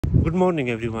Good morning,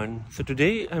 everyone. So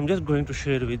today I'm just going to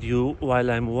share with you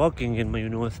while I'm walking in my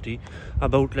university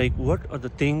about what are the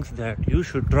things that you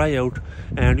should try out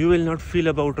and you will not feel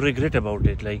about regret about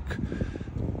it.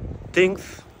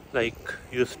 Things like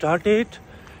you start it,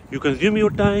 you consume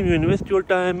your time, you invest your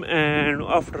time, and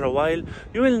after a while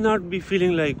you will not be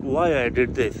feeling like why I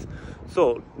did this.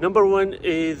 So number one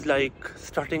is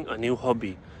starting a new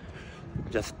hobby.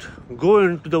 Just go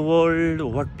into the world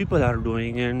what people are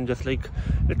doing, and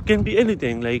it can be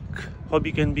anything.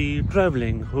 Hobby can be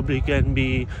traveling, hobby can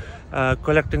be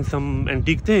collecting some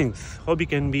antique things, hobby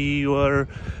can be your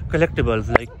collectibles,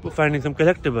 like finding some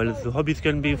collectibles. Hobbies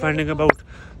can be finding about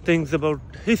things about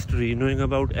history, knowing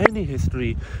about any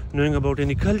history, knowing about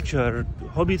any culture.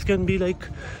 Hobbies can be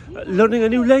learning a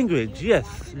new language.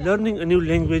 Yes, learning a new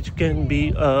language can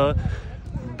be a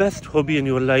best hobby in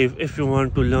your life if you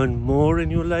want to learn more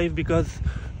in your life, because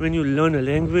when you learn a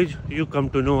language you come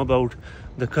to know about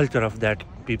the culture of that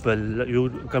people, you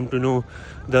come to know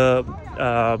the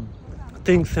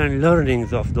things and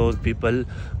learnings of those people,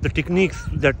 the techniques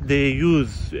that they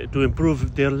use to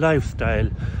improve their lifestyle.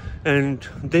 And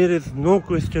there is no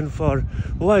question for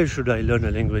why should I learn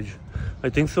a language. I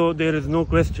think so there is no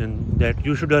question that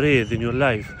you should raise in your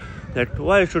life that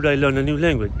why should I learn a new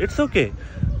language. It's okay,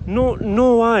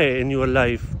 no why in your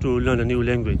life to learn a new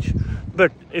language,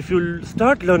 but if you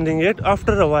start learning it,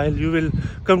 after a while you will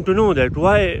come to know that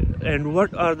why and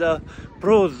what are the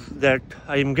pros that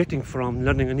I am getting from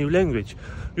learning a new language.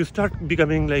 You start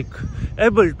becoming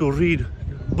able to read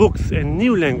books in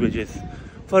new languages.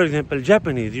 For example,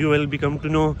 Japanese, you will become to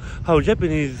know how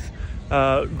Japanese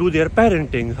do their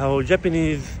parenting, how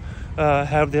Japanese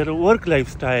have their work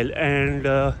lifestyle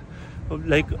and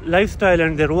lifestyle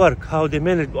and their work, how they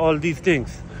manage all these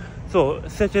things. So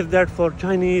such as that for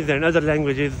Chinese and other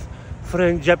languages,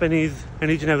 French, Japanese, and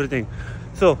each and everything.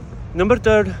 So number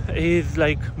third is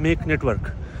make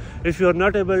network. If you are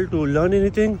not able to learn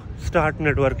anything, start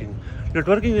networking.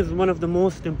 Networking is one of the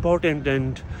most important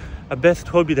and a best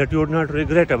hobby that you would not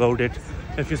regret about it.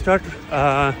 If you start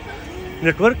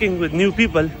networking with new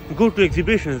people, go to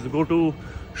exhibitions, go to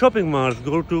shopping malls,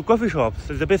 go to coffee shops.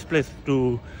 It's the best place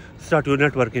to start your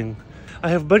networking. I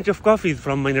have a bunch of coffees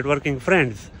from my networking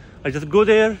friends. I just go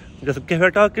there, just have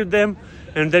a talk with them,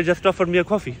 and they just offer me a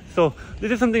coffee. So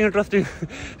this is something interesting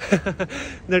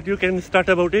that you can start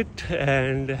about it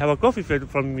and have a coffee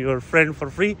from your friend for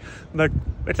free. But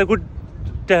it's a good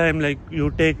time,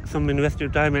 you take some invest your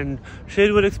time and share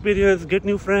your experience, get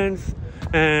new friends,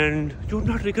 and you will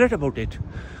not regret about it.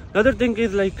 The other thing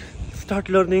is start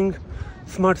learning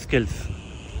smart skills.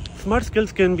 Smart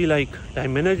skills can be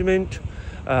time management,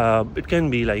 it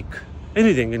can be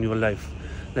anything in your life,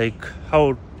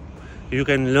 how you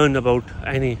can learn about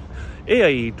any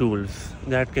AI tools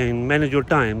that can manage your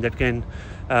time, that can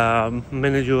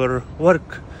manage your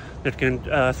work, that can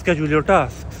schedule your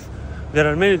tasks. There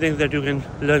are many things that you can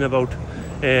learn about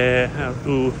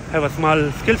to have a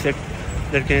small skill set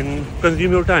that can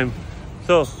consume your time.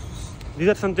 So these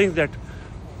are some things that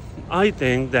I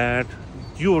think that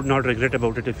you would not regret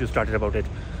about it if you started about it.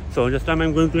 So just time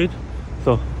I'm going to it.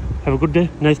 So have a good day,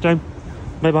 nice time,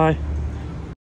 bye bye.